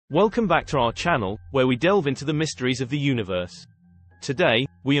Welcome back to our channel, where we delve into the mysteries of the universe. Today,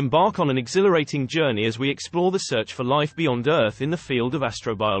 we embark on an exhilarating journey as we explore the search for life beyond Earth in the field of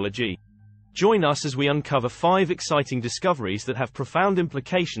astrobiology. Join us as we uncover 5 exciting discoveries that have profound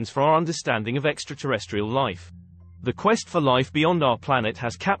implications for our understanding of extraterrestrial life. The quest for life beyond our planet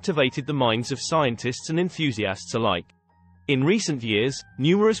has captivated the minds of scientists and enthusiasts alike. In recent years,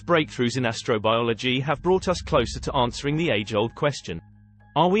 numerous breakthroughs in astrobiology have brought us closer to answering the age-old question: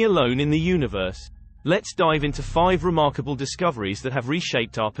 are we alone in the universe? Let's dive into 5 remarkable discoveries that have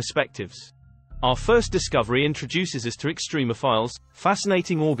reshaped our perspectives. Our first discovery introduces us to extremophiles,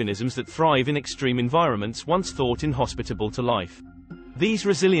 fascinating organisms that thrive in extreme environments once thought inhospitable to life. These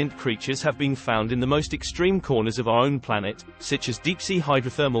resilient creatures have been found in the most extreme corners of our own planet, such as deep-sea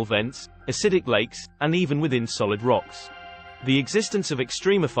hydrothermal vents, acidic lakes, and even within solid rocks. The existence of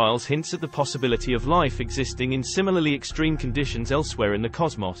extremophiles hints at the possibility of life existing in similarly extreme conditions elsewhere in the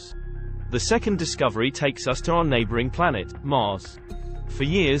cosmos. The second discovery takes us to our neighboring planet, Mars. For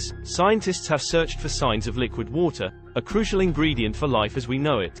years, scientists have searched for signs of liquid water, a crucial ingredient for life as we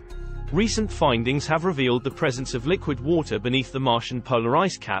know it. Recent findings have revealed the presence of liquid water beneath the Martian polar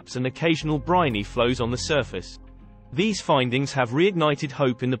ice caps and occasional briny flows on the surface. These findings have reignited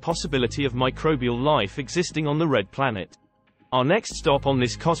hope in the possibility of microbial life existing on the Red Planet. Our next stop on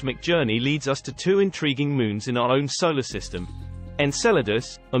this cosmic journey leads us to 2 intriguing moons in our own solar system: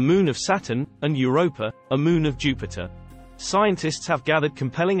 Enceladus, a moon of Saturn, and Europa, a moon of Jupiter. Scientists have gathered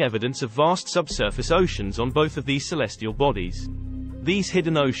compelling evidence of vast subsurface oceans on both of these celestial bodies. These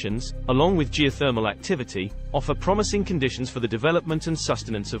hidden oceans, along with geothermal activity, offer promising conditions for the development and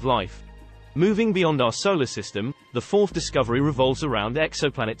sustenance of life. Moving beyond our solar system, the 4th discovery revolves around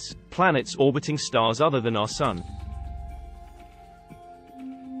exoplanets, planets orbiting stars other than our Sun.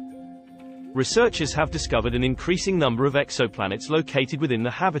 Researchers have discovered an increasing number of exoplanets located within the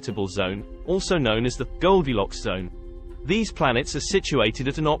habitable zone, also known as the Goldilocks zone. These planets are situated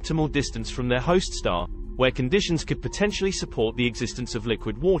at an optimal distance from their host star, where conditions could potentially support the existence of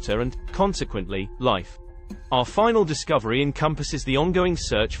liquid water and, consequently, life. Our final discovery encompasses the ongoing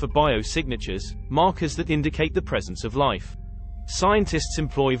search for biosignatures, markers that indicate the presence of life. Scientists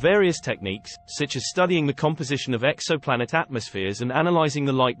employ various techniques, such as studying the composition of exoplanet atmospheres and analyzing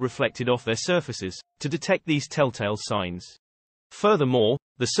the light reflected off their surfaces, to detect these telltale signs. Furthermore,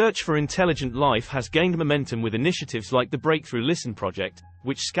 the search for intelligent life has gained momentum with initiatives like the Breakthrough Listen project,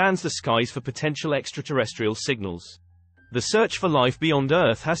 which scans the skies for potential extraterrestrial signals. The search for life beyond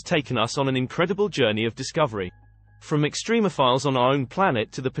Earth has taken us on an incredible journey of discovery. From extremophiles on our own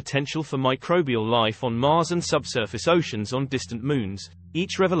planet to the potential for microbial life on Mars and subsurface oceans on distant moons,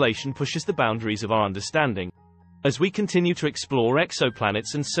 each revelation pushes the boundaries of our understanding. As we continue to explore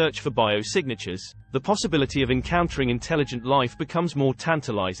exoplanets and search for biosignatures, the possibility of encountering intelligent life becomes more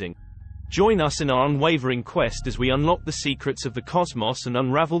tantalizing. Join us in our unwavering quest as we unlock the secrets of the cosmos and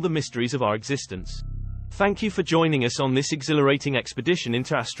unravel the mysteries of our existence. Thank you for joining us on this exhilarating expedition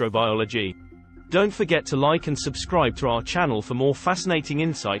into astrobiology. Don't forget to like and subscribe to our channel for more fascinating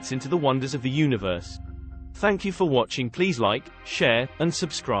insights into the wonders of the universe. Thank you for watching. Please like, share, and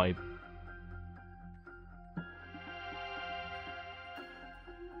subscribe.